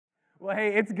Well,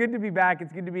 hey, it's good to be back.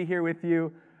 It's good to be here with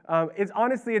you. It's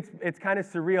honestly, it's kind of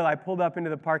surreal. I pulled up into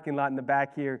the parking lot in the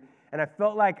back here, and I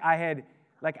felt like I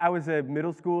was a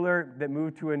middle schooler that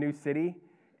moved to a new city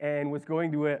and was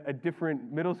going to a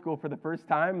different middle school for the first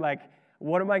time. Like,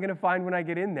 what am I going to find when I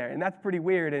get in there? And that's pretty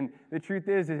weird. And the truth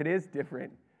is it is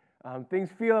different. Things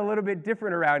feel a little bit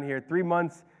different around here. 3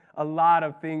 months, a lot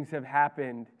of things have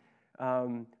happened.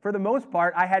 For the most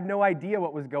part, I had no idea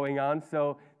what was going on,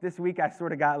 so this week I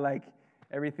sort of got like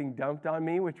everything dumped on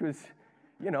me, which was,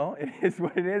 it is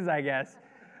what it is, I guess.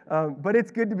 But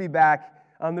it's good to be back.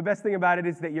 The best thing about it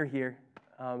is that you're here,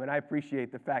 and I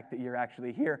appreciate the fact that you're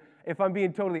actually here. If I'm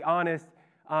being totally honest,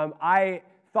 I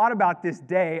thought about this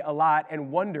day a lot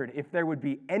and wondered if there would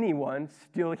be anyone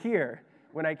still here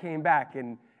when I came back,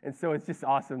 and so it's just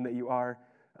awesome that you are.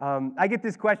 I get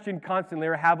this question constantly,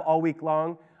 or have all week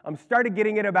long. Started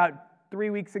getting it about 3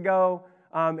 weeks ago,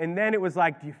 and then it was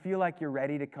like, do you feel like you're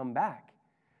ready to come back?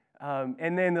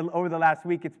 And then over the last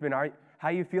week, it's been, how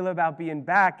you feel about being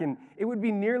back? And it would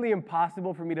be nearly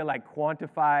impossible for me to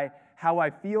quantify how I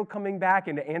feel coming back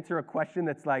and to answer a question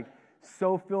that's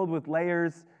so filled with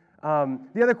layers.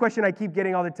 The other question I keep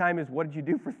getting all the time is, what did you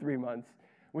do for 3 months?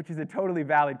 Which is a totally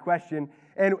valid question.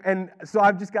 And so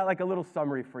I've just got a little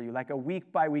summary for you, a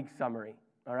week-by-week summary,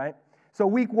 all right? So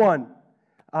week 1,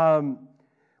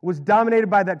 was dominated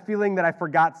by that feeling that I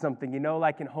forgot something,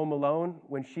 like in Home Alone,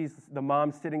 when the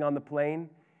mom sitting on the plane,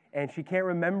 and she can't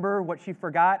remember what she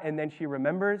forgot, and then she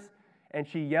remembers, and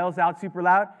she yells out super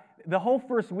loud. The whole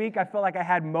first week, I felt like I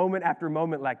had moment after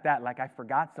moment like that, like I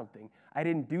forgot something. I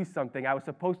didn't do something. I was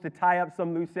supposed to tie up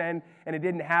some loose end, and it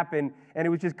didn't happen, and it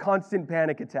was just constant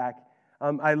panic attack.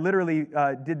 I literally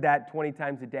did that 20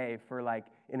 times a day for an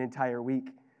entire week.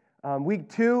 Week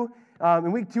 2,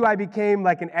 in week 2, I became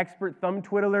an expert thumb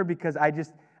twiddler because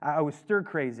I was stir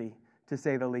crazy, to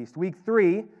say the least. Week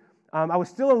 3, I was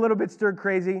still a little bit stir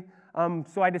crazy,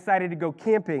 so I decided to go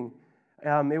camping.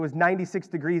 It was 96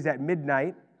 degrees at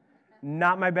midnight.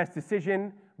 Not my best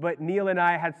decision, but Neil and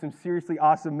I had some seriously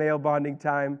awesome male bonding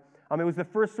time. It was the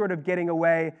first sort of getting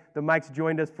away. The Mikes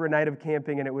joined us for a night of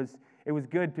camping, and it was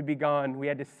good to be gone. We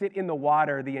had to sit in the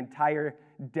water the entire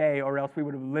day, or else we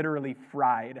would have literally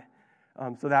fried.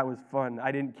 So that was fun.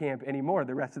 I didn't camp anymore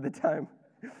the rest of the time.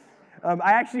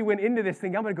 I actually went into this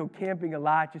thing, I'm going to go camping a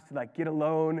lot just to get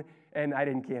alone, and I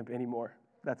didn't camp anymore.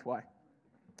 That's why.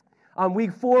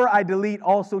 Week 4, I delete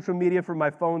all social media from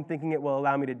my phone, thinking it will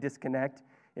allow me to disconnect.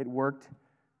 It worked,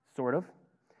 sort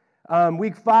of.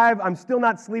 Week 5, I'm still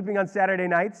not sleeping on Saturday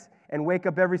nights and wake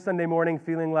up every Sunday morning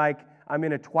feeling like I'm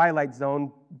in a twilight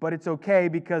zone, but it's okay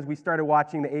because we started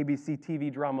watching the ABC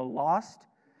TV drama Lost.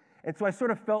 And so I sort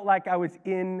of felt like I was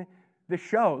in the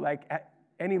show.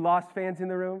 Any Lost fans in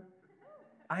the room?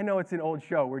 I know it's an old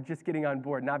show. We're just getting on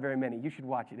board. Not very many. You should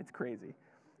watch it. It's crazy.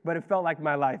 But it felt like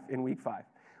my life in week 5.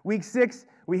 Week 6,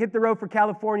 we hit the road for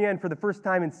California, and for the first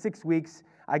time in 6 weeks,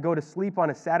 I go to sleep on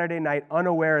a Saturday night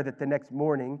unaware that the next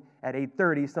morning at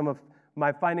 8:30, some of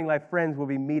my Finding Life friends will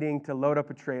be meeting to load up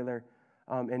a trailer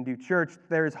and do church.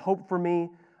 There's hope for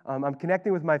me. I'm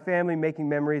connecting with my family, making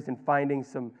memories, and finding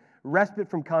some respite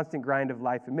from constant grind of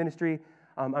life and ministry.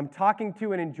 I'm talking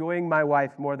to and enjoying my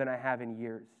wife more than I have in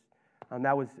years.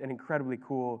 That was an incredibly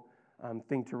cool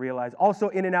thing to realize. Also,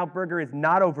 In-N-Out Burger is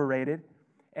not overrated,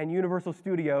 and Universal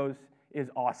Studios is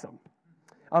awesome.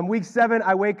 Week 7,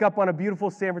 I wake up on a beautiful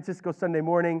San Francisco Sunday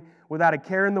morning without a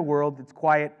care in the world. It's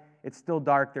quiet. It's still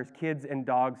dark. There's kids and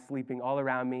dogs sleeping all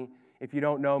around me. If you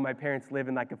don't know, my parents live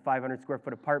in a 500 square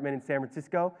foot apartment in San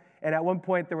Francisco, and at one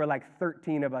point there were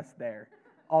 13 of us there,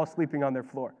 all sleeping on their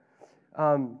floor.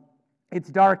 It's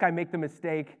dark. I make the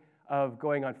mistake of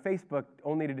going on Facebook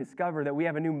only to discover that we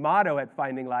have a new motto at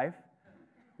Finding Life.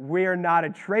 We're not a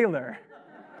trailer.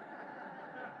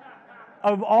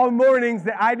 Of all mornings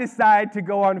that I decide to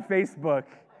go on Facebook.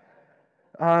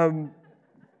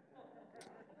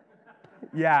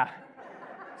 Yeah.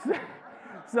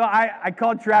 So I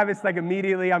called Travis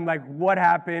immediately. I'm like, what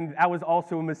happened? That was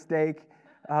also a mistake.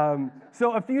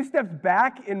 So a few steps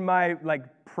back in my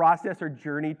process or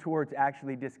journey towards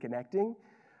actually disconnecting.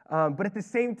 But at the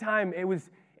same time, it was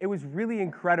really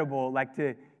incredible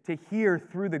to hear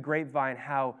through the grapevine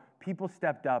how people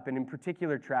stepped up, and in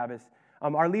particular Travis.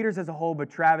 Our leaders as a whole, but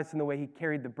Travis and the way he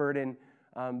carried the burden,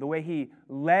 the way he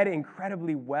led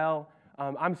incredibly well.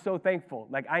 I'm so thankful.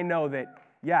 I know that,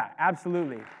 yeah,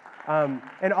 absolutely.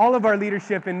 And all of our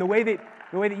leadership and the way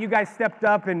that you guys stepped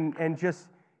up and just,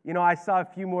 I saw a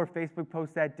few more Facebook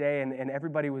posts that day, and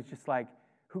everybody was just like,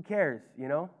 who cares,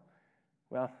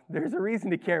 Well, there's a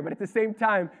reason to care, but at the same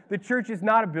time, the church is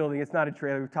not a building. It's not a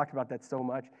trailer. We've talked about that so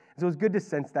much. So it was good to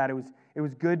sense that. It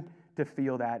was good to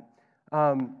feel that.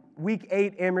 Week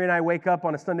 8, Amory and I wake up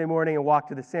on a Sunday morning and walk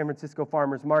to the San Francisco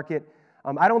Farmers Market.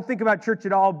 I don't think about church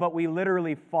at all, but we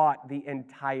literally fought the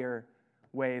entire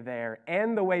way there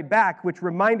and the way back, which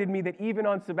reminded me that even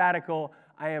on sabbatical,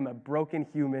 I am a broken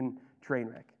human train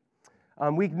wreck.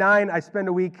 Week 9, I spend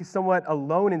a week somewhat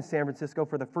alone in San Francisco.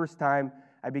 For the first time,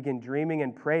 I begin dreaming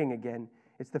and praying again.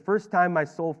 It's the first time my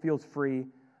soul feels free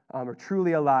or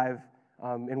truly alive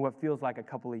in what feels like a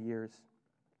couple of years.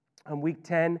 Week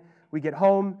 10, we get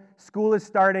home. School is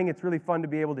starting. It's really fun to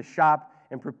be able to shop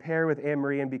and prepare with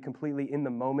Anne-Marie and be completely in the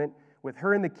moment with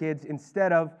her and the kids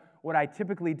instead of what I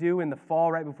typically do in the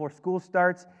fall right before school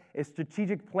starts, a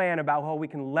strategic plan about how we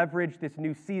can leverage this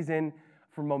new season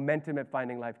for momentum at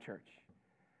Finding Life Church.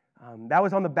 That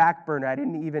was on the back burner. I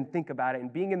didn't even think about it.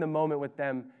 And being in the moment with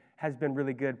them has been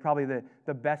really good. Probably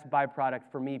the best byproduct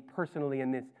for me personally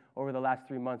in this over the last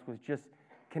 3 months was just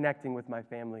connecting with my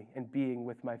family and being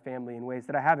with my family in ways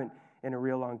that I haven't in a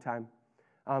real long time.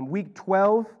 Week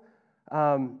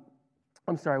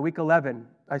 11,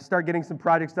 I start getting some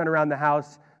projects done around the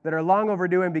house that are long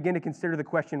overdue and begin to consider the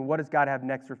question, what does God have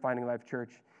next for Finding Life Church?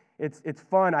 It's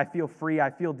fun. I feel free. I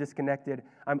feel disconnected.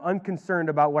 I'm unconcerned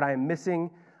about what I am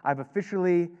missing. I've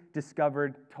officially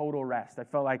discovered total rest. I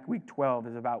felt like week 12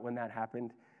 is about when that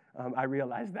happened. I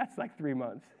realized that's like 3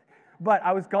 months. But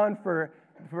I was gone for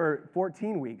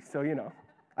 14 weeks, so,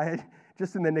 I had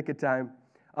just in the nick of time.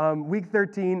 Week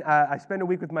 13, I spend a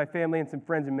week with my family and some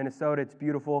friends in Minnesota. It's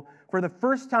beautiful. For the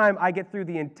first time, I get through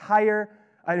an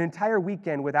entire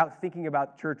weekend without thinking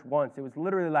about church once. It was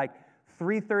literally like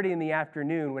 3:30 in the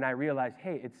afternoon when I realized,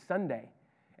 hey, it's Sunday.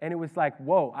 And it was like,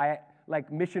 whoa,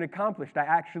 mission accomplished. I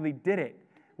actually did it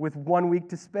with 1 week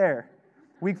to spare.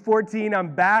 Week 14,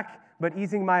 I'm back, but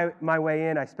easing my way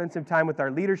in. I spend some time with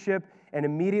our leadership and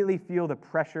immediately feel the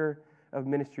pressure of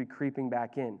ministry creeping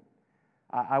back in.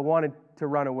 I wanted to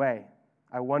run away.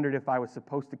 I wondered if I was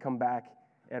supposed to come back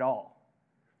at all.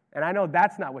 And I know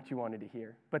that's not what you wanted to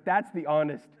hear, but that's the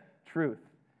honest truth.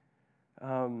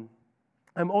 I'm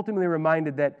ultimately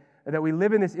reminded that we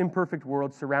live in this imperfect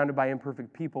world surrounded by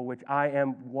imperfect people, which I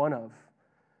am one of.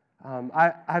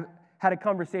 I've had a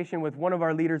conversation with one of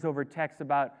our leaders over text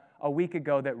about a week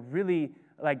ago that really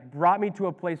brought me to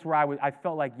a place where I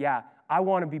felt like, yeah, I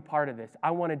want to be part of this.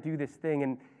 I want to do this thing.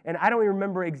 And I don't even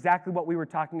remember exactly what we were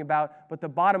talking about, but the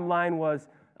bottom line was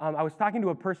I was talking to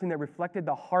a person that reflected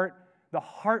the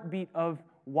heartbeat of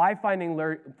why Finding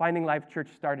Life Church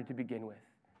started to begin with.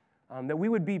 That we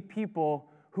would be people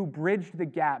who bridged the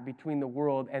gap between the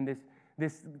world and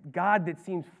this God that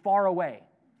seems far away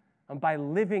by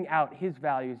living out his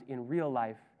values in real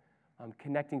life,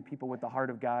 connecting people with the heart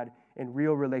of God in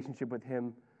real relationship with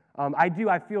him. I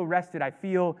feel rested. I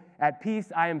feel at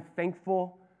peace. I am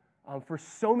thankful for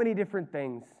so many different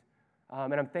things,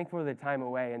 and I'm thankful for the time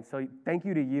away. And so thank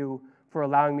you to you for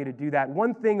allowing me to do that.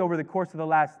 One thing over the course of the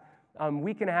last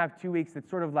week and a half, 2 weeks that's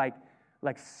sort of like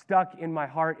stuck in my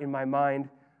heart, in my mind,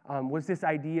 was this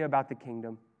idea about the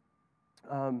kingdom.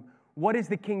 What is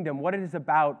the kingdom? What it is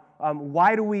about?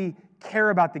 Why do we care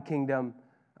about the kingdom?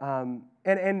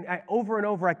 Over and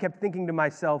over, I kept thinking to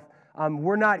myself,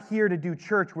 we're not here to do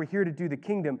church, we're here to do the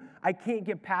kingdom. I can't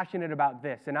get passionate about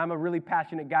this, and I'm a really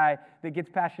passionate guy that gets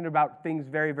passionate about things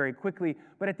very, very quickly.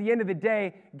 But at the end of the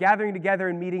day, gathering together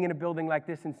and meeting in a building like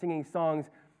this and singing songs,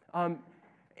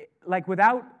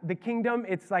 without the kingdom,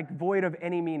 it's void of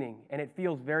any meaning, and it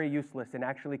feels very useless and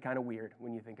actually kind of weird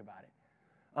when you think about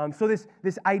it. So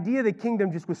this idea of the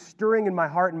kingdom just was stirring in my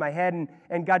heart and my head,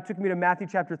 and God took me to Matthew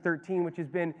chapter 13, which has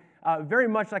been very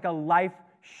much like a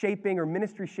life-shaping or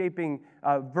ministry-shaping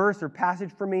verse or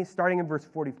passage for me, starting in verse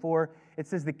 44. It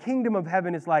says, "The kingdom of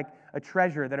heaven is like a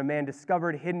treasure that a man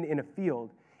discovered hidden in a field.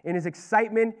 In his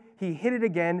excitement, he hid it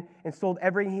again and sold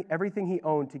everything he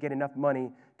owned to get enough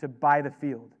money to buy the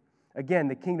field. Again,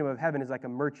 the kingdom of heaven is like a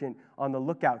merchant on the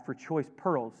lookout for choice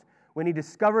pearls. When he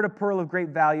discovered a pearl of great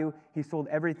value, he sold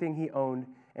everything he owned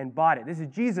and bought it." This is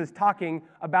Jesus talking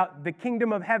about the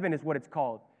kingdom of heaven is what it's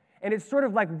called. And it's sort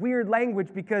of like weird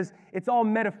language because it's all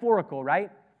metaphorical,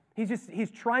 right?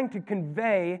 He's trying to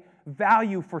convey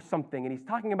value for something. And he's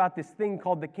talking about this thing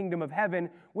called the kingdom of heaven,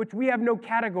 which we have no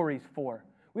categories for.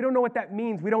 We don't know what that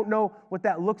means. We don't know what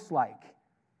that looks like.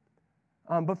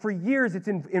 But for years, it's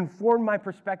informed my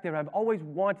perspective. I've always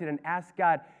wanted and asked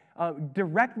God,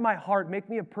 direct my heart, make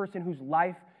me a person whose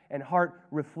life and heart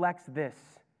reflects this.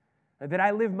 That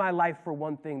I live my life for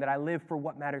one thing, that I live for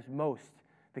what matters most,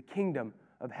 the kingdom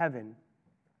of heaven.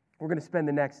 We're going to spend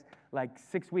the next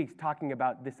 6 weeks talking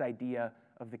about this idea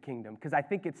of the kingdom, because I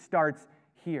think it starts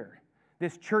here.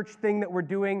 This church thing that we're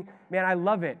doing, man, I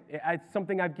love it. It's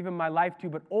something I've given my life to,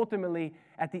 but ultimately,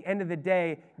 at the end of the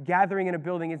day, gathering in a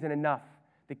building isn't enough.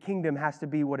 The kingdom has to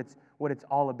be what it's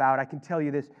all about. I can tell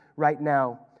you this right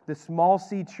now. The Small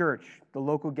C Church, the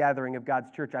local gathering of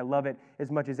God's church, I love it as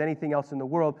much as anything else in the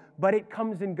world, but it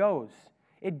comes and goes.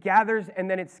 It gathers and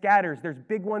then it scatters. There's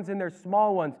big ones and there's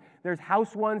small ones. There's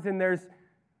house ones and there's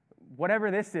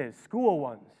whatever this is, school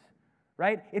ones,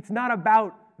 right? It's not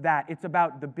about that. It's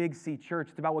about the Big C Church.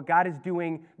 It's about what God is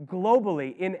doing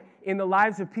globally in the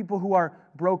lives of people who are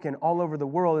broken all over the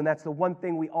world. And that's the one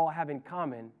thing we all have in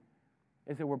common,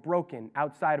 is that we're broken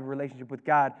outside of a relationship with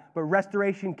God. But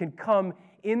restoration can come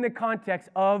in the context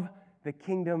of the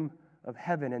kingdom of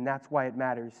heaven, and that's why it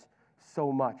matters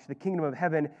so much. The kingdom of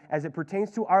heaven, as it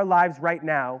pertains to our lives right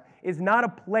now, is not a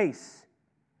place.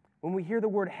 When we hear the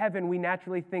word heaven, we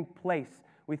naturally think place.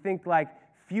 We think like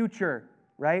future,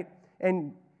 right?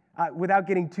 And without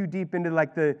getting too deep into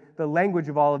like the language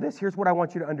of all of this, here's what I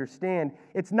want you to understand.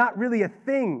 It's not really a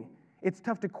thing. It's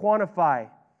tough to quantify.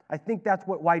 I think that's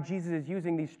why Jesus is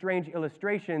using these strange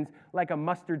illustrations like a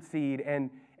mustard seed and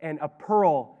a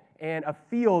pearl and a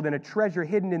field and a treasure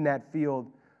hidden in that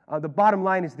field. The bottom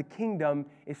line is the kingdom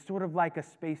is sort of like a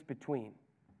space between.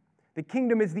 The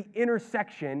kingdom is the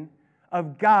intersection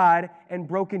of God and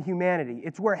broken humanity.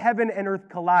 It's where heaven and earth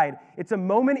collide. It's a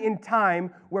moment in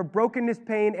time where brokenness,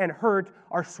 pain, and hurt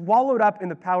are swallowed up in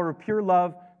the power of pure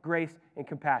love, grace, and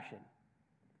compassion.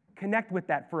 Connect with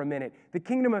that for a minute. The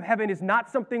kingdom of heaven is not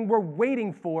something we're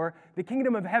waiting for. The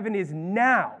kingdom of heaven is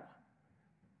now.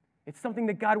 It's something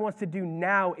that God wants to do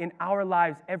now in our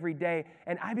lives every day.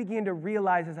 And I began to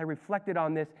realize as I reflected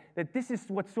on this, that this is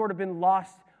what's sort of been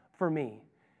lost for me.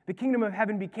 The kingdom of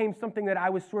heaven became something that I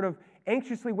was sort of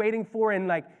anxiously waiting for and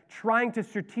like trying to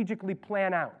strategically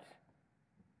plan out.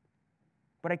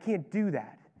 But I can't do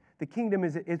that. The kingdom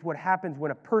is what happens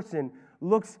when a person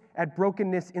looks at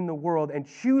brokenness in the world and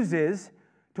chooses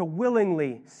to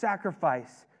willingly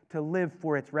sacrifice to live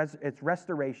for its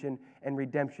restoration and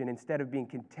redemption instead of being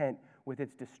content with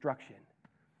its destruction.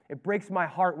 It breaks my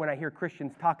heart when I hear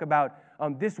Christians talk about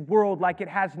this world like it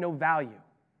has no value,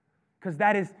 because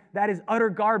that is utter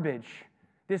garbage.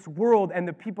 This world and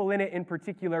the people in it in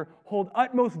particular hold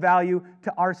utmost value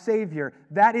to our Savior.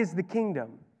 That is the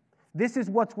kingdom. This is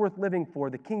what's worth living for.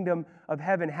 The kingdom of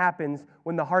heaven happens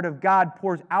when the heart of God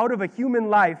pours out of a human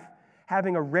life,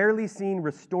 having a rarely seen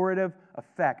restorative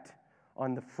effect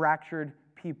on the fractured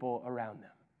people around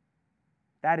them.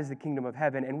 That is the kingdom of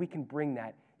heaven, and we can bring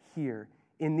that here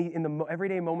in the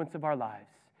everyday moments of our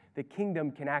lives. The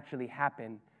kingdom can actually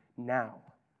happen now.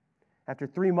 After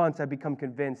 3 months, I've become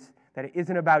convinced that it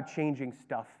isn't about changing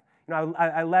stuff. You know,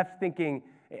 I left thinking,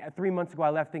 3 months ago, I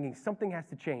left thinking something has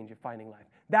to change at Finding Life.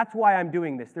 That's why I'm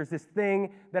doing this. There's this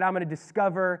thing that I'm going to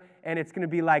discover, and it's going to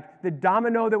be like the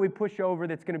domino that we push over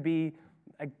that's going to be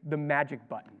like the magic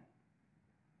button.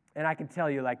 And I can tell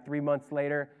you, like 3 months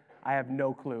later, I have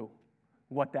no clue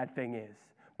what that thing is.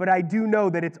 But I do know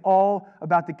that it's all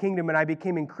about the kingdom, and I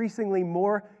became increasingly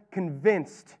more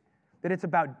convinced that it's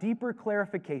about deeper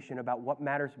clarification about what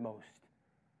matters most.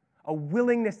 A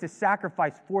willingness to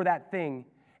sacrifice for that thing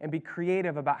and be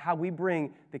creative about how we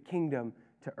bring the kingdom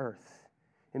to earth.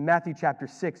 In Matthew chapter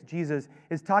 6, Jesus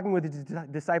is talking with his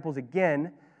disciples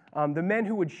again, the men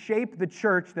who would shape the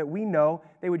church that we know.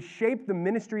 They would shape the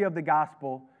ministry of the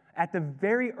gospel at the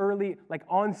very early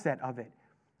onset of it.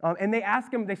 And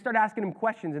they start asking him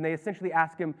questions, and they essentially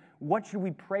ask him, what should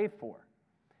we pray for?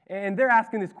 And they're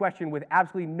asking this question with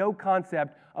absolutely no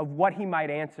concept of what he might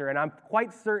answer. And I'm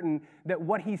quite certain that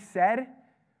what he said,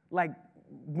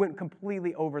 went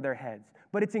completely over their heads.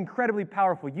 But it's incredibly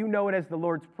powerful. You know it as the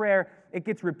Lord's Prayer. It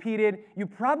gets repeated. You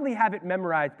probably have it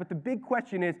memorized. But the big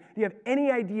question is, do you have any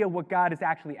idea what God is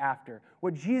actually after?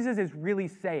 What Jesus is really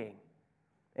saying?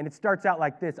 And it starts out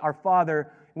like this. Our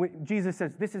Father, Jesus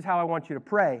says, this is how I want you to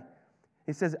pray.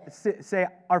 He says, say,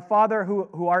 Our Father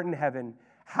who art in heaven,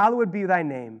 hallowed be thy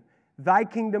name. Thy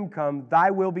kingdom come,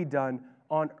 thy will be done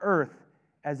on earth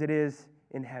as it is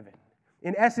in heaven.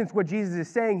 In essence, what Jesus is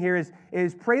saying here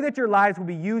is pray that your lives will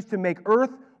be used to make earth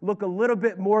look a little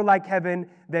bit more like heaven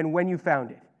than when you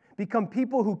found it. Become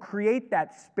people who create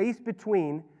that space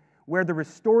between where the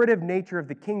restorative nature of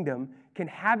the kingdom can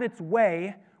have its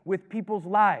way with people's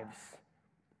lives,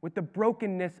 with the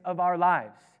brokenness of our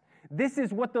lives. This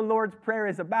is what the Lord's Prayer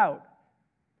is about.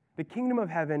 The kingdom of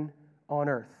heaven on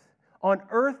earth. On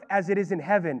earth as it is in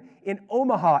heaven, in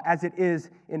Omaha as it is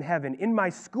in heaven, in my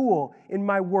school, in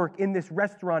my work, in this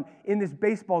restaurant, in this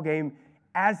baseball game,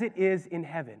 as it is in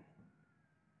heaven.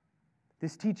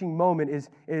 This teaching moment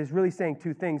is really saying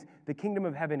two things. The kingdom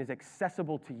of heaven is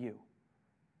accessible to you.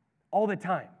 all the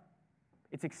time.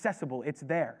 It's accessible. It's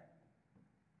there.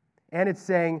 And it's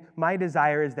saying, my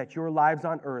desire is that your lives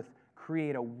on earth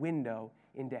create a window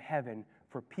into heaven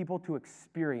for people to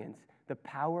experience the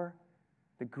power,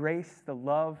 the grace, the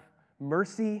love,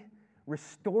 mercy,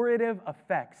 restorative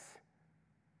effects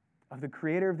of the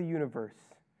creator of the universe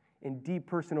in deep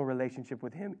personal relationship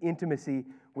with him, intimacy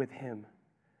with him.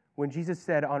 When Jesus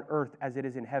said on earth as it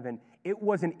is in heaven, it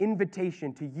was an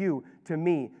invitation to you, to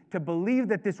me, to believe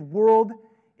that this world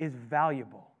is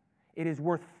valuable. It is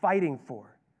worth fighting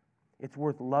for. It's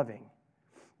worth loving.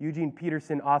 Eugene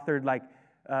Peterson authored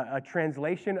a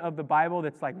translation of the Bible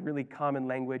that's like really common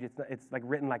language. It's like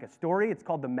written like a story. It's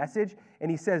called The Message. And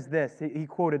he says this, he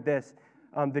quoted this,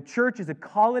 the church is a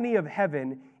colony of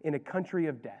heaven in a country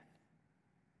of death.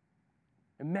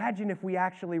 Imagine if we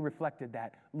actually reflected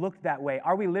that, looked that way.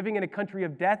 Are we living in a country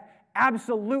of death?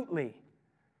 Absolutely.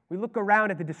 We look around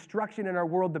at the destruction in our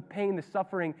world, the pain, the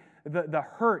suffering, the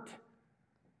hurt,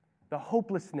 the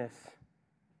hopelessness,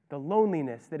 the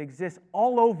loneliness that exists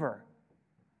all over.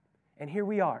 And here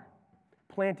we are,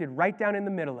 planted right down in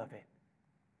the middle of it,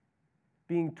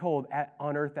 being told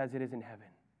on earth as it is in heaven.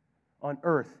 On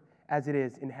earth as it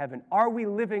is in heaven. Are we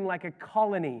living like a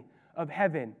colony of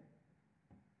heaven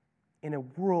in a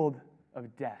world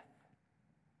of death?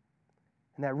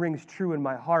 And that rings true in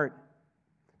my heart.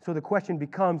 So the question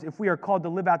becomes, if we are called to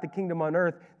live out the kingdom on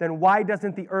earth, then why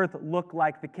doesn't the earth look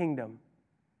like the kingdom?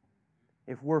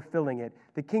 If we're filling it.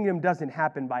 The kingdom doesn't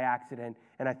happen by accident,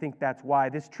 and I think that's why.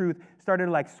 This truth started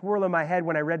to swirl in my head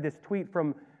when I read this tweet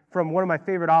from one of my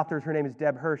favorite authors. Her name is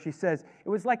Deb Hirsch. She says, it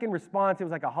was like in response, it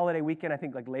was like a holiday weekend, I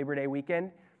think like Labor Day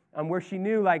weekend, where she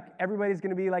knew everybody's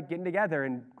going to be getting together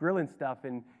and grilling stuff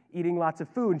and eating lots of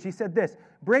food. And she said this,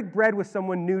 break bread with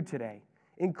someone new today.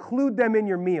 Include them in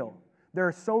your meal. There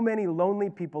are so many lonely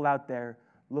people out there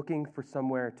looking for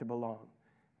somewhere to belong.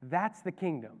 That's the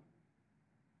kingdom.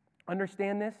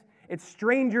 Understand this? It's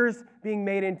strangers being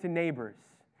made into neighbors.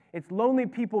 It's lonely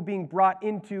people being brought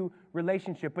into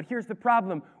relationship. But here's the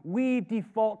problem. We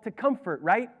default to comfort,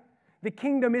 right? The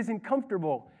kingdom isn't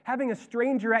comfortable. Having a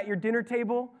stranger at your dinner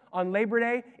table on Labor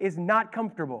Day is not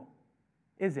comfortable,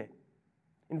 is it?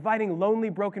 Inviting lonely,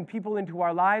 broken people into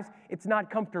our lives, it's not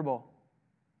comfortable.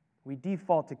 We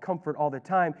default to comfort all the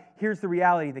time. Here's the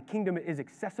reality. The kingdom is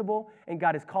accessible, and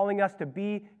God is calling us to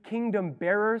be kingdom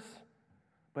bearers,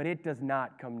 but it does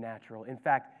not come natural. In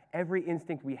fact, every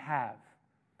instinct we have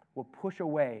will push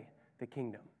away the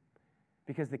kingdom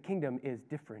because the kingdom is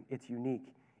different. It's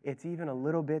unique. It's even a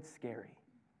little bit scary.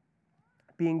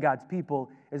 Being God's people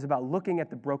is about looking at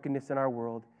the brokenness in our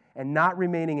world and not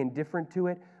remaining indifferent to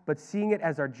it, but seeing it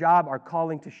as our job, our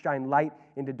calling to shine light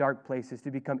into dark places,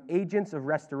 to become agents of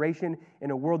restoration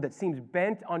in a world that seems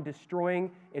bent on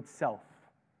destroying itself.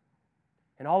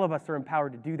 And all of us are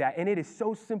empowered to do that. And it is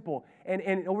so simple.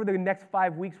 And over the next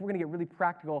 5 weeks, we're going to get really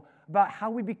practical about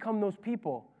how we become those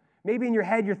people. Maybe in your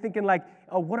head, you're thinking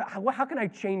how can I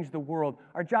change the world?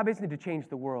 Our job isn't to change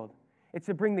the world. It's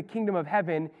to bring the kingdom of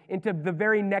heaven into the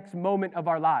very next moment of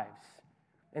our lives.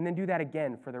 And then do that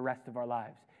again for the rest of our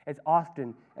lives, as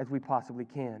often as we possibly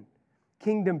can.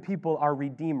 Kingdom people are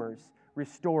redeemers,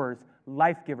 restorers,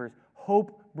 life givers,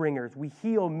 hope bringers. We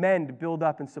heal, mend, build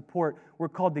up, and support. We're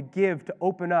called to give, to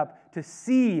open up, to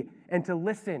see, and to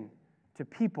listen to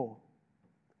people.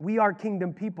 We are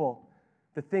kingdom people.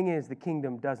 The thing is, the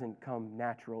kingdom doesn't come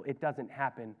natural. It doesn't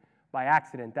happen by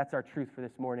accident. That's our truth for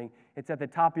this morning. It's at the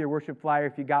top of your worship flyer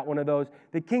if you got one of those.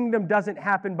 The kingdom doesn't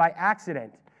happen by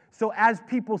accident. So as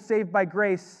people saved by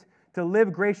grace to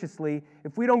live graciously,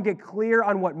 if we don't get clear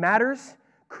on what matters,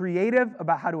 creative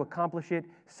about how to accomplish it,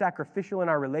 sacrificial in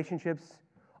our relationships,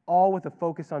 all with a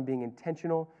focus on being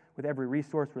intentional with every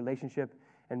resource, relationship,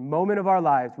 and moment of our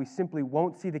lives, we simply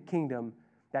won't see the kingdom,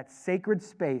 that sacred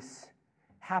space,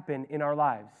 happen in our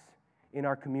lives, in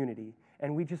our community,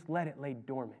 and we just let it lay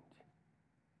dormant.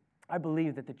 I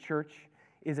believe that the church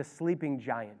is a sleeping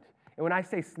giant. And when I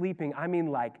say sleeping, I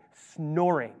mean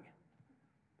snoring,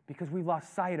 because we've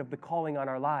lost sight of the calling on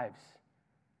our lives.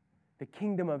 The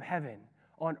kingdom of heaven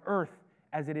on earth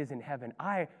as it is in heaven.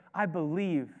 I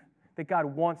believe that God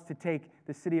wants to take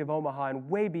the city of Omaha and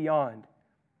way beyond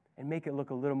and make it look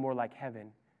a little more like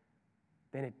heaven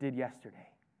than it did yesterday.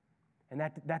 And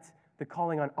that's the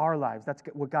calling on our lives. That's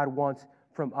what God wants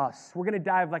from us. We're going to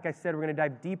dive, like I said, we're going to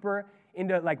dive deeper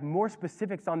into more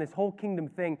specifics on this whole kingdom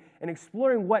thing and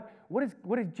exploring what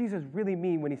does Jesus really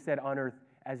mean when he said on earth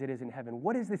as it is in heaven.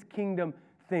 What is this kingdom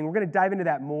thing? We're going to dive into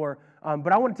that more.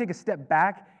 But I want to take a step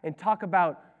back and talk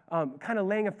about kind of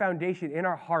laying a foundation in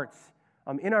our hearts,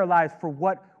 in our lives for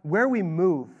where we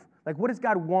move. What does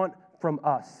God want from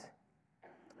us?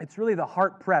 It's really the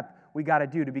heart prep we got to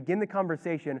do to begin the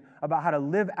conversation about how to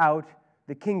live out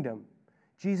the kingdom.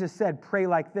 Jesus said, pray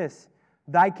like this,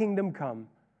 thy kingdom come,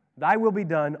 thy will be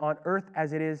done on earth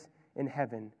as it is in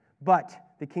heaven. But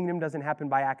the kingdom doesn't happen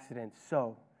by accident.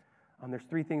 So there's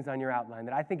three things on your outline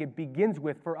that I think it begins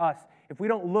with for us. If we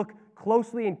don't look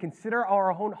closely and consider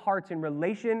our own hearts in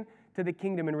relation to the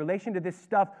kingdom, in relation to this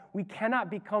stuff, we cannot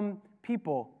become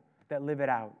people that live it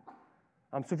out.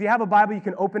 So if you have a Bible, you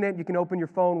can open it. You can open your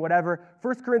phone, whatever.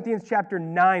 1 Corinthians chapter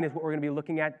 9 is what we're going to be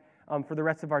looking at for the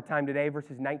rest of our time today,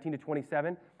 verses 19 to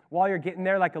 27. While you're getting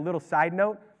there, like a little side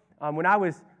note, when I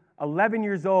was 11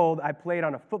 years old, I played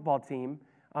on a football team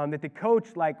that the coach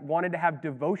wanted to have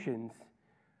devotions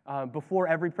before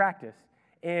every practice.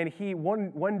 And he,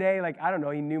 one day, I don't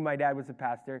know, he knew my dad was a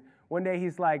pastor. One day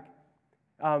he's like,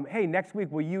 hey, next week,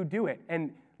 will you do it?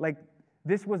 And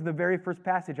this was the very first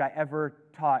passage I ever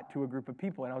taught to a group of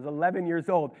people. And I was 11 years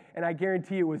old, and I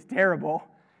guarantee it was terrible.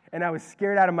 And I was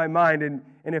scared out of my mind. And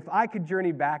if I could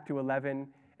journey back to 11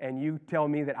 and you tell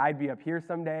me that I'd be up here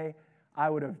someday, I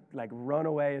would have run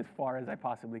away as far as I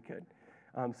possibly could.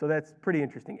 So that's pretty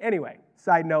interesting. Anyway,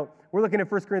 side note, we're looking at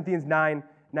 1 Corinthians 9,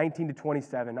 19 to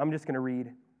 27. I'm just going to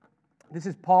read. This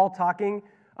is Paul talking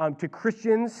to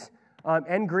Christians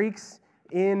and Greeks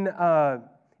in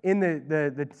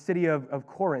the city of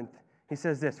Corinth. He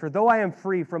says this, for though I am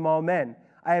free from all men,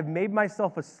 I have made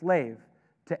myself a slave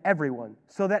to everyone,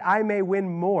 so that I may win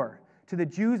more. To the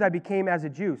Jews I became as a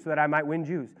Jew, so that I might win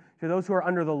Jews. To those who are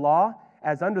under the law,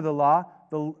 as under the law,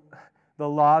 the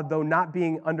law, though not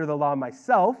being under the law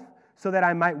myself, so that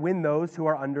I might win those who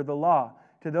are under the law.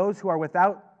 To those who are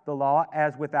without the law,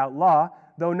 as without law,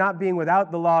 though not being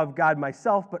without the law of God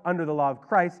myself, but under the law of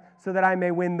Christ, so that I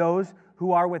may win those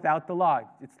who are without the law.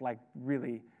 It's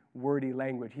really wordy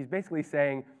language. He's basically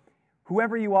saying,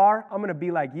 whoever you are, I'm going to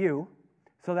be like you,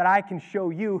 so that I can show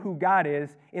you who God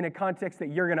is in a context that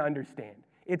you're going to understand.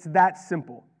 It's that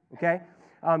simple, okay?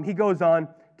 He goes on,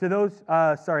 to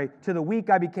the weak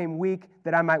I became weak,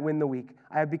 that I might win the weak.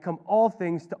 I have become all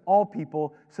things to all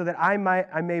people, so that I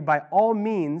may by all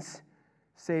means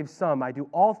save some. I do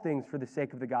all things for the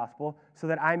sake of the gospel, so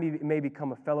that I may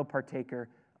become a fellow partaker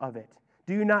of it.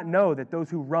 Do you not know that those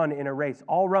who run in a race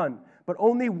all run, but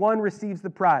only one receives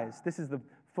the prize? This is the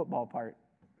football part.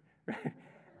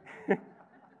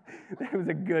 That was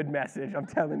a good message, I'm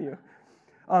telling you.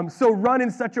 So run in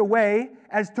such a way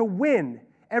as to win.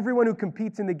 Everyone who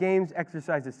competes in the games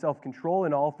exercises self-control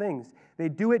in all things. They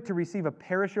do it to receive a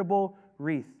perishable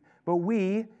wreath, but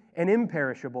we an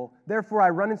imperishable. Therefore I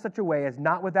run in such a way as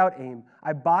not without aim.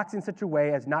 I box in such a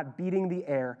way as not beating the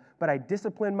air, but I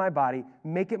discipline my body,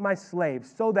 make it my slave,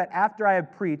 so that after I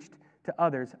have preached to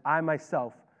others, I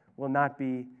myself will not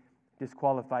be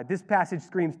disqualified. This passage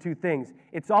screams two things.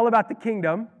 It's all about the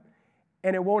kingdom,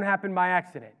 and it won't happen by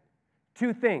accident.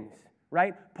 Two things,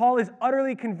 right? Paul is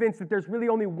utterly convinced that there's really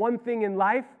only one thing in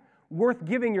life worth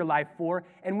giving your life for,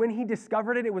 and when he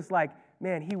discovered it, it was like,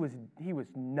 man, he was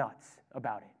nuts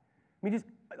about it. I mean, just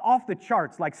off the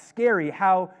charts, scary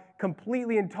how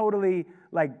completely and totally,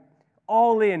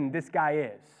 all in this guy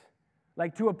is.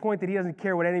 To a point that he doesn't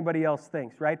care what anybody else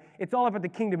thinks, right? It's all about the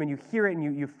kingdom, and you hear it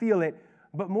and you feel it.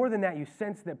 But more than that, you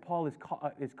sense that Paul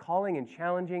is calling and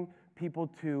challenging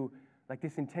people to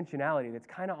this intentionality that's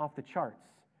kind of off the charts,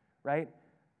 right?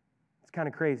 It's kind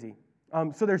of crazy.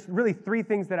 So there's really three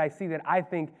things that I see that I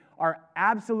think are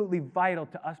absolutely vital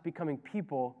to us becoming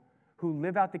people who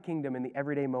live out the kingdom in the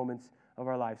everyday moments of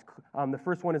our lives. The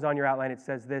first one is on your outline. It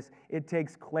says this, it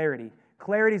takes clarity.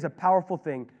 Clarity is a powerful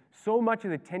thing. So much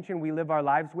of the tension we live our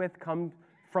lives with comes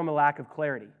from a lack of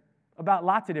clarity about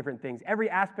lots of different things, every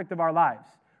aspect of our lives,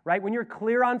 right? When you're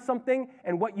clear on something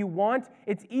and what you want,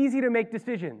 it's easy to make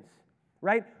decisions,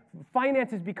 right?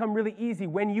 Finances become really easy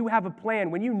when you have a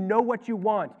plan, when you know what you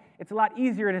want. It's a lot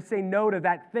easier to say no to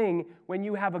that thing when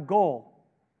you have a goal.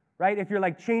 Right? If you're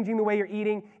changing the way you're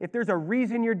eating, if there's a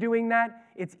reason you're doing that,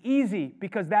 it's easy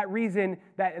because that reason,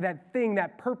 that thing,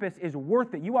 that purpose is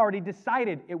worth it. You already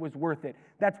decided it was worth it.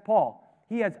 That's Paul.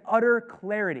 He has utter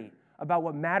clarity about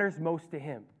what matters most to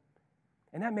him.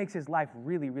 And that makes his life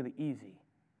really, really easy.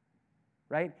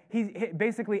 Right?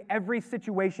 Basically, every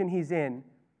situation he's in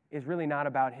is really not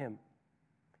about him.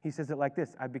 He says it like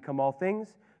this, I've become all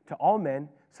things to all men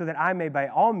so that I may by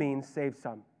all means save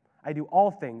some. I do all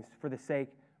things for the sake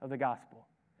of the gospel.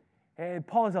 And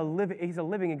Paul is he's a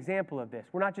living example of this.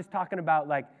 We're not just talking about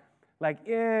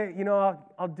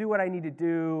I'll do what I need to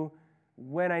do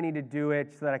when I need to do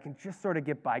it so that I can just sort of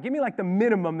get by. Give me the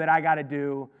minimum that I got to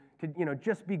do to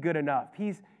just be good enough.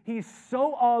 He's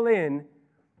so all in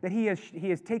that he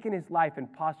has taken his life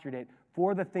and postured it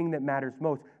for the thing that matters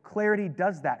most. Clarity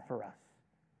does that for us.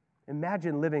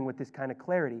 Imagine living with this kind of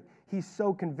clarity. He's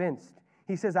so convinced.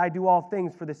 He says, I do all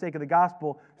things for the sake of the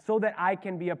gospel so that I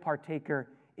can be a partaker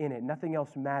in it. Nothing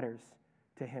else matters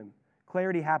to him.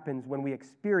 Clarity happens when we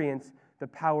experience the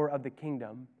power of the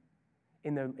kingdom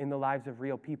in the lives of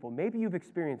real people. Maybe you've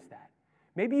experienced that.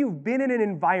 Maybe you've been in an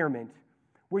environment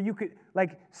where you could,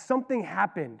 like, something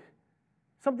happened.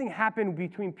 Something happened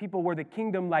between people where the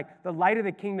kingdom, like, the light of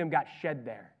the kingdom got shed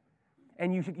there.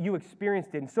 And you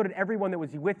experienced it, and so did everyone that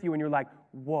was with you, and you're like,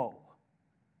 whoa,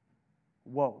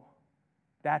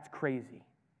 that's crazy.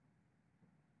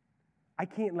 I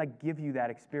can't, like, give you that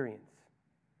experience.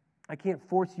 I can't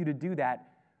force you to do that.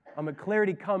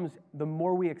 Clarity comes the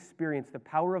more we experience the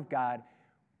power of God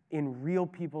in real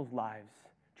people's lives,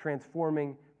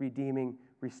 transforming, redeeming,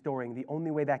 restoring. The only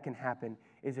way that can happen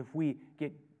is if we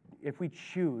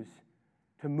choose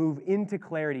to move into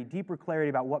clarity, deeper clarity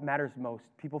about what matters most.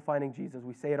 People finding Jesus,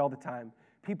 we say it all the time.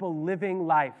 People living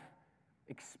life,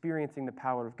 experiencing the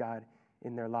power of God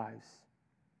in their lives.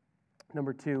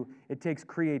 Number 2, it takes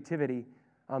creativity.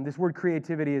 This word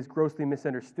creativity is grossly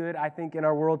misunderstood, I think, in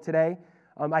our world today.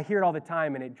 I hear it all the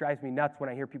time, and it drives me nuts when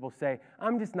I hear people say,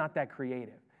 I'm just not that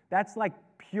creative. That's like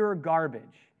pure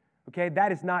garbage, okay?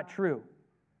 That is not true.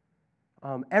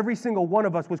 Every single one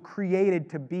of us was created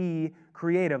to be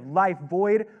creative. Life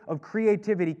void of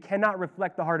creativity cannot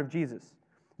reflect the heart of Jesus.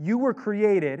 You were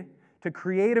created to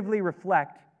creatively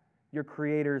reflect your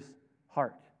Creator's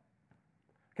heart.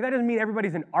 Okay, that doesn't mean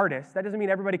everybody's an artist. That doesn't mean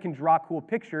everybody can draw cool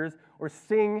pictures or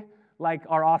sing like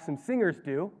our awesome singers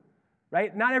do,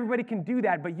 right? Not everybody can do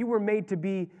that, but you were made to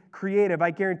be creative.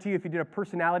 I guarantee you if you did a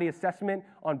personality assessment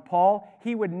on Paul,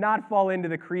 he would not fall into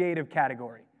the creative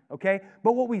category. Okay?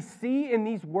 But what we see in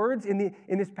these words, in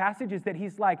this passage, is that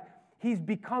he's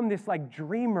become this like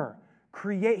dreamer.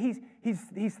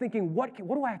 He's thinking, what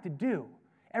do I have to do?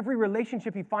 Every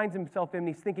relationship he finds himself in,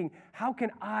 he's thinking, how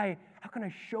can I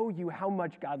show you how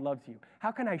much God loves you?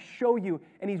 How can I show you?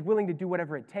 And he's willing to do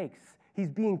whatever it takes. He's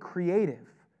being creative.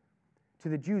 To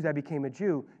the Jews, I became a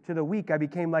Jew. To the weak, I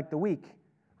became like the weak.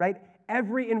 Right?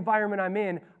 Every environment I'm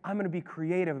in, I'm going to be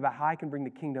creative about how I can bring the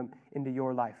kingdom into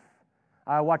your life.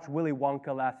 I watched Willy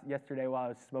Wonka yesterday while I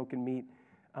was smoking meat.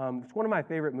 It's one of my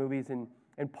favorite movies, and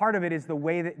part of it is the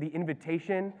way that the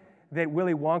invitation that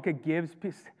Willy Wonka gives.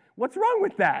 What's wrong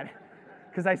with that?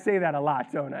 Because I say that a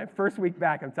lot, don't I? First week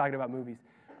back, I'm talking about movies.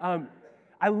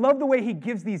 I love the way he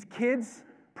gives these kids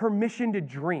permission to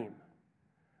dream,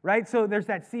 right? So there's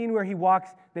that scene where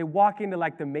they walk into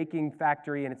like the making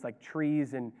factory, and it's like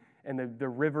trees, and the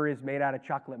river is made out of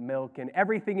chocolate milk, and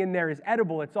everything in there is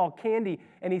edible. It's all candy,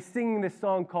 and he's singing this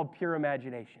song called Pure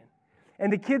Imagination.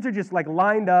 And the kids are just like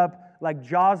lined up, like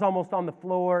jaws almost on the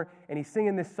floor, and he's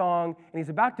singing this song, and he's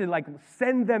about to like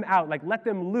send them out, like let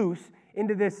them loose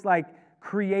into this like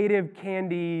creative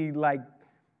candy like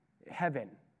heaven,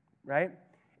 right?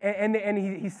 And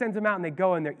he sends them out, and they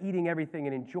go, and they're eating everything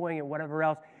and enjoying it, whatever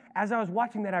else. As I was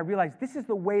watching that, I realized this is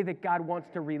the way that God wants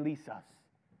to release us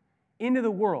into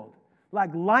the world, like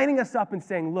lining us up and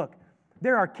saying, look,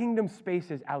 there are kingdom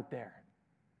spaces out there.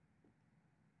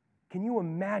 Can you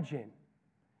imagine?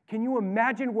 Can you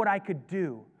imagine what I could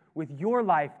do with your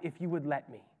life if you would let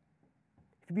me?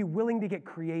 If you'd be willing to get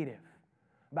creative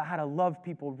about how to love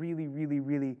people really, really,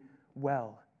 really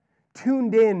well.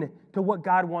 Tuned in to what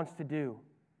God wants to do.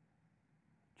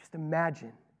 Just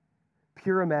imagine.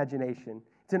 Pure imagination.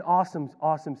 It's an awesome,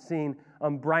 awesome scene.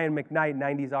 Brian McKnight,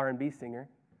 90s R&B singer.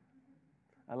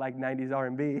 I like 90s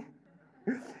R&B.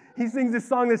 He sings a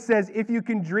song that says, if you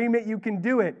can dream it, you can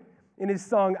do it. In his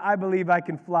song, I Believe I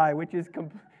Can Fly, which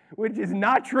is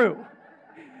not true.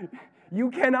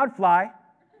 You cannot fly,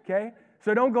 okay?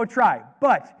 So don't go try.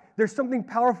 But there's something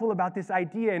powerful about this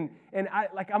idea, and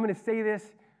I'm going to say this,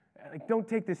 don't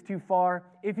take this too far.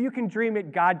 If you can dream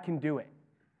it, God can do it.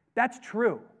 That's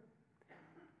true,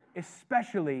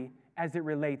 especially as it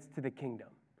relates to the kingdom.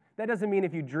 That doesn't mean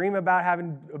if you dream about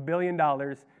having $1 billion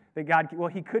that God,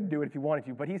 he could do it if he wanted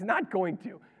to, but he's not going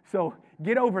to. So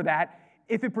get over that.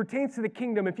 If it pertains to the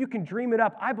kingdom, if you can dream it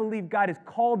up, I believe God has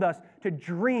called us to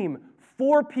dream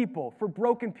for people, for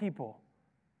broken people.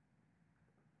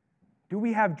 Do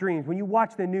we have dreams? When you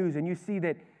watch the news and you see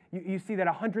that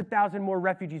 100,000 more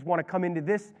refugees want to come into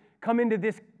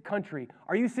this country,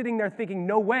 are you sitting there thinking,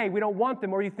 no way, we don't want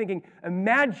them? Or are you thinking,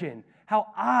 imagine how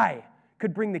I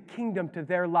could bring the kingdom to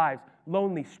their lives,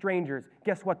 lonely strangers?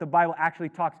 Guess what? The Bible actually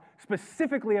talks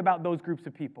specifically about those groups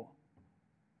of people.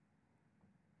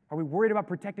 Are we worried about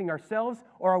protecting ourselves,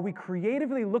 or are we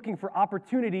creatively looking for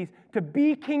opportunities to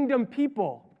be kingdom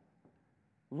people?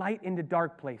 Light into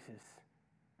dark places,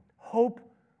 hope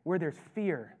where there's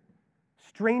fear,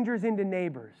 strangers into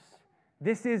neighbors,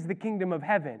 This is the kingdom of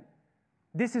heaven.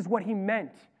 This is what he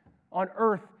meant on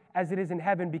earth as it is in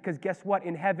heaven, because guess what?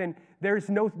 In heaven, there's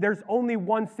only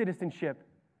one citizenship.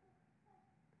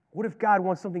 What if God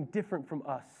wants something different from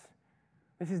us?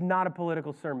 This is not a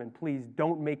political sermon. Please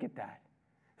don't make it that.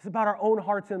 It's about our own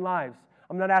hearts and lives.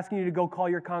 I'm not asking you to go call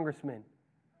your congressman.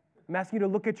 I'm asking you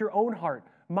to look at your own heart,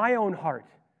 my own heart.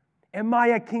 Am I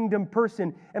a kingdom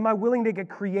person? Am I willing to get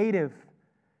creative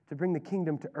to bring the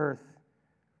kingdom to earth?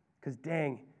 Because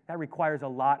dang, that requires a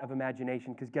lot of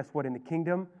imagination. Because guess what? In the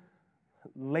kingdom,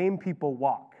 lame people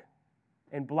walk,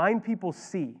 and blind people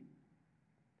see.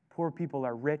 Poor people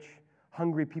are rich,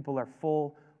 hungry people are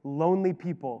full, lonely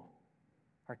people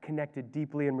are connected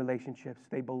deeply in relationships.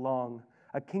 They belong.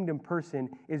 A kingdom person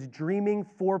is dreaming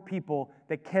for people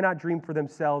that cannot dream for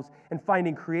themselves and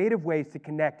finding creative ways to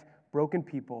connect broken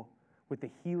people with the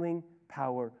healing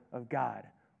power of God.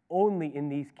 Only in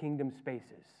these kingdom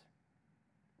spaces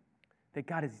that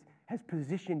God has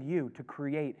positioned you to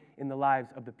create in the lives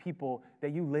of the people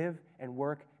that you live and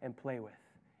work and play with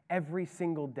every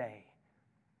single day.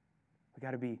 We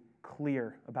got to be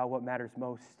clear about what matters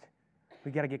most.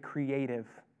 We got to get creative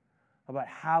about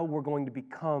how we're going to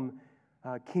become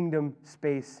kingdom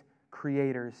space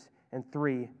creators. And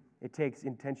 3, it takes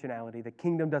intentionality. The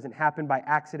kingdom doesn't happen by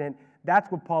accident.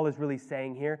 That's what Paul is really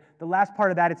saying here. The last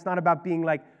part of that, it's not about being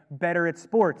like better at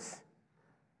sports,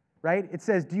 right? It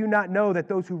says, do you not know that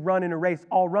those who run in a race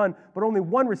all run, but only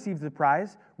one receives the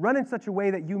prize? Run in such a way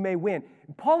that you may win.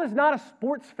 Paul is not a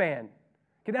sports fan.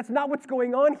 Okay, that's not what's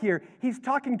going on here. He's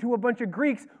talking to a bunch of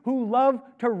Greeks who love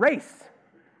to race.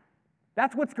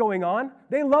 That's what's going on.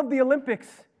 They love the Olympics,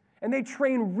 and they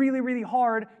train really, really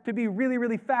hard to be really,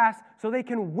 really fast so they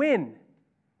can win.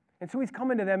 And so he's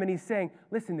coming to them and he's saying,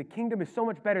 listen, the kingdom is so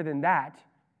much better than that.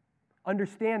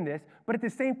 Understand this, but at the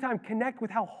same time, connect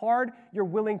with how hard you're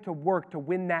willing to work to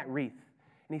win that wreath.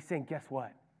 And he's saying, guess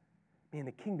what? Man,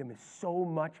 the kingdom is so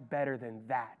much better than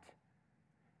that.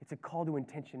 It's a call to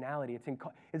intentionality.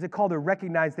 It's a call to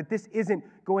recognize that this isn't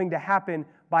going to happen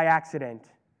by accident.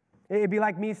 It'd be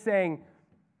like me saying,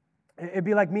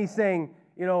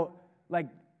 you know, like,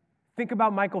 think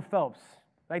about Michael Phelps,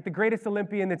 like the greatest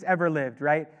Olympian that's ever lived,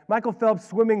 right? Michael Phelps'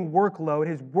 swimming workload,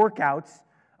 his workouts,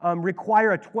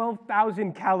 require a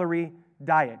 12,000 calorie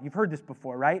diet. You've heard this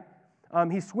before, right?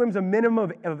 He swims a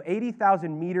minimum of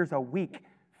 80,000 meters a week,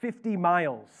 50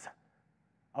 miles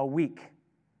a week.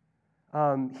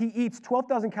 He eats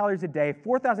 12,000 calories a day,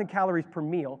 4,000 calories per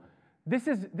meal. This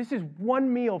is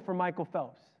one meal for Michael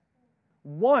Phelps.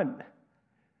 One.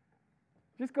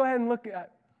 Just go ahead and look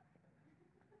at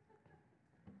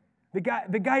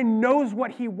the guy knows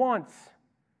what he wants,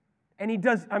 and he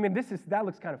does. I mean, that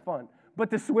looks kind of fun, but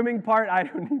the swimming part, I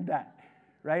don't need that,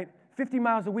 right? 50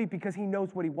 miles a week because he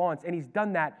knows what he wants, and he's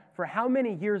done that for how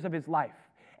many years of his life?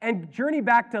 And journey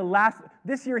back to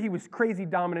this year, he was crazy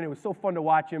dominant. It was so fun to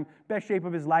watch him. Best shape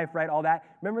of his life, right? All that.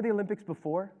 Remember the Olympics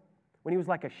before? When he was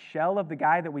like a shell of the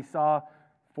guy that we saw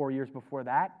 4 years before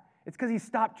that? It's because he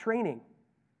stopped training.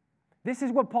 This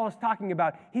is what Paul is talking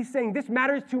about. He's saying this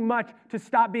matters too much to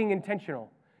stop being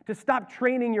intentional, to stop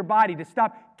training your body, to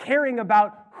stop caring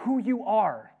about who you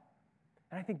are.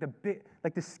 And I think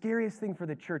the scariest thing for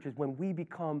the church is when we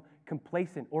become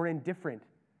complacent or indifferent.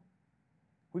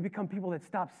 We become people that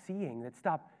stop seeing, that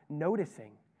stop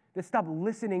noticing, that stop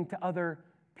listening to other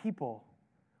people.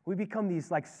 We become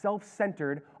these like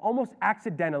self-centered, almost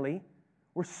accidentally.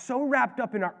 We're so wrapped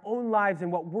up in our own lives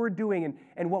and what we're doing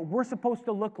and what we're supposed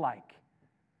to look like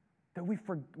that we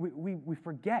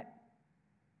forget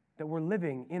that we're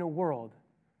living in a world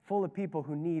full of people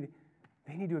who need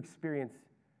to experience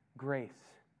grace.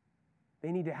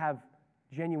 They need to have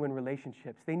genuine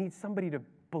relationships. They need somebody to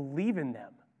believe in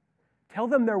them. Tell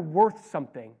them they're worth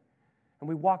something. And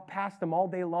we walk past them all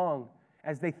day long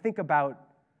as they think about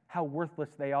how worthless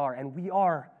they are. And we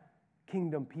are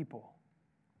kingdom people.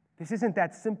 This isn't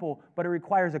that simple, but it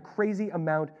requires a crazy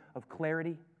amount of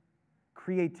clarity,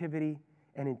 creativity,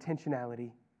 and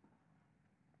intentionality.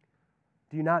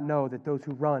 Do you not know that those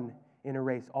who run in a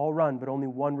race all run, but only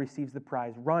one receives the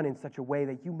prize? Run in such a way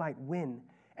that you might win.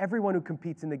 Everyone who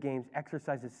competes in the games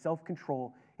exercises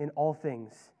self-control in all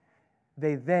things.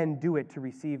 They then do it to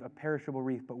receive a perishable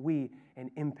wreath, but we an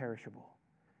imperishable.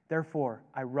 Therefore,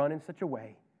 I run in such a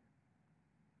way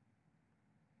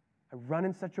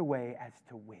as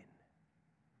to win.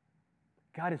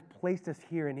 God has placed us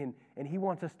here, and He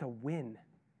wants us to win.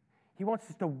 He wants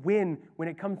us to win when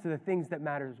it comes to the things that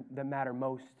matter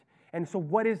most. And so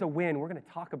what is a win? We're going to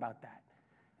talk about that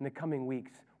in the coming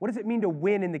weeks. What does it mean to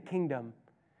win in the kingdom?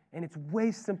 And it's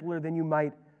way simpler than you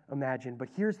might imagine. But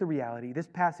here's the reality. This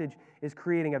passage is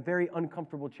creating a very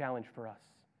uncomfortable challenge for us.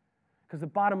 Because the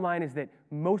bottom line is that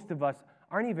most of us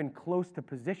aren't even close to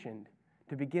positioned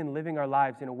to begin living our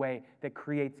lives in a way that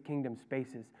creates kingdom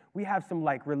spaces. We have some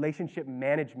relationship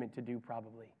management to do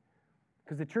probably.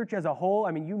 Because the church as a whole,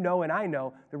 I mean, you know and I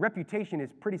know, the reputation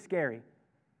is pretty scary.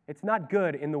 It's not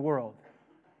good in the world.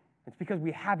 It's because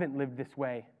we haven't lived this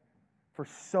way for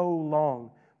so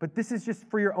long. But this is just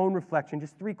for your own reflection,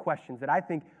 just 3 questions that I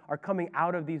think are coming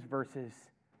out of these verses.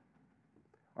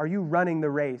 Are you running the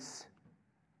race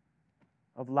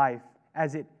of life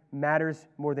as it matters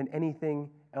more than anything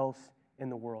else in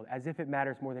the world? As if it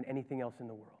matters more than anything else in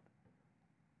the world?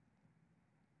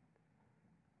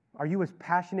 Are you as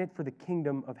passionate for the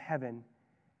kingdom of heaven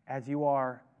as you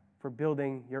are for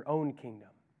building your own kingdom?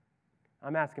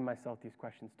 I'm asking myself these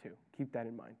questions too. Keep that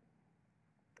in mind.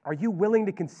 Are you willing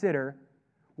to consider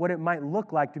what it might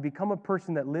look like to become a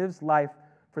person that lives life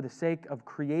for the sake of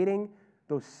creating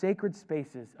those sacred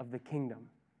spaces of the kingdom?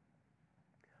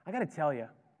 I got to tell you,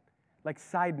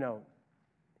 side note,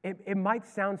 it might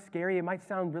sound scary, it might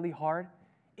sound really hard.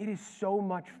 It is so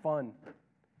much fun.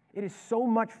 It is so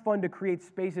much fun to create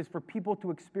spaces for people to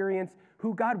experience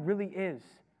who God really is,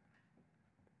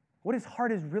 what His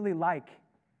heart is really like.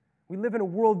 We live in a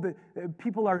world that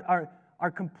people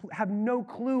have no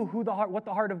clue what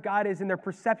the heart of God is, and their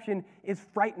perception is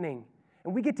frightening.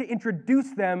 And we get to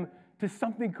introduce them to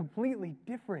something completely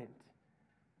different.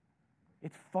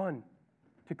 It's fun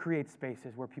to create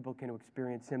spaces where people can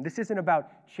experience Him. This isn't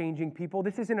about changing people.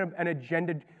 This isn't an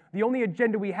agenda. The only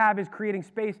agenda we have is creating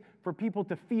space for people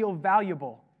to feel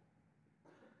valuable,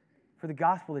 for the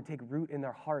gospel to take root in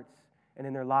their hearts and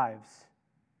in their lives.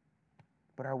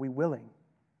 But are we willing,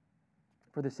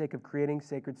 for the sake of creating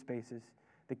sacred spaces,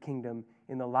 the kingdom,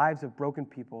 in the lives of broken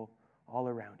people all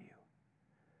around you?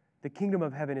 The kingdom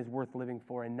of heaven is worth living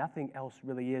for, and nothing else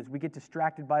really is. We get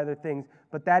distracted by other things,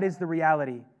 but that is the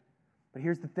reality. But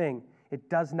here's the thing, it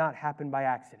does not happen by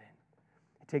accident.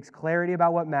 It takes clarity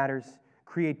about what matters,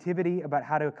 creativity about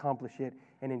how to accomplish it,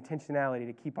 and intentionality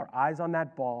to keep our eyes on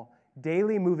that ball,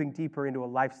 daily moving deeper into a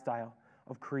lifestyle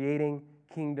of creating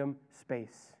kingdom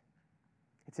space.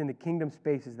 It's in the kingdom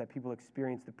spaces that people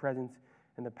experience the presence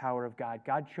and the power of God.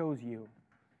 God chose you.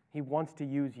 He wants to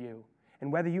use you.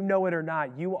 And whether you know it or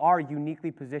not, you are uniquely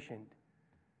positioned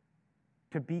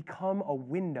to become a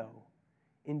window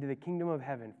into the kingdom of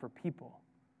heaven for people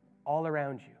all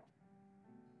around you.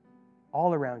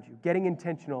 All around you. Getting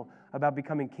intentional about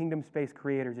becoming kingdom space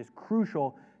creators is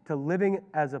crucial to living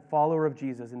as a follower of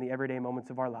Jesus in the everyday moments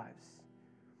of our lives.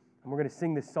 And we're going to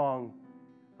sing this song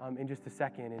in just a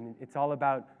second, and it's all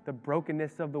about the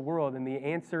brokenness of the world, and the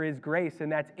answer is grace,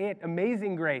 and that's it.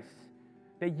 Amazing grace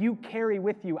that you carry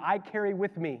with you, I carry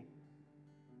with me.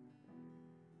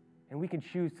 And we can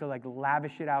choose to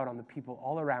lavish it out on the people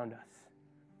all around us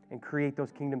and create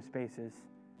those kingdom spaces.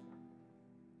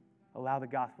 Allow the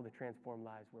gospel to transform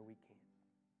lives where we can.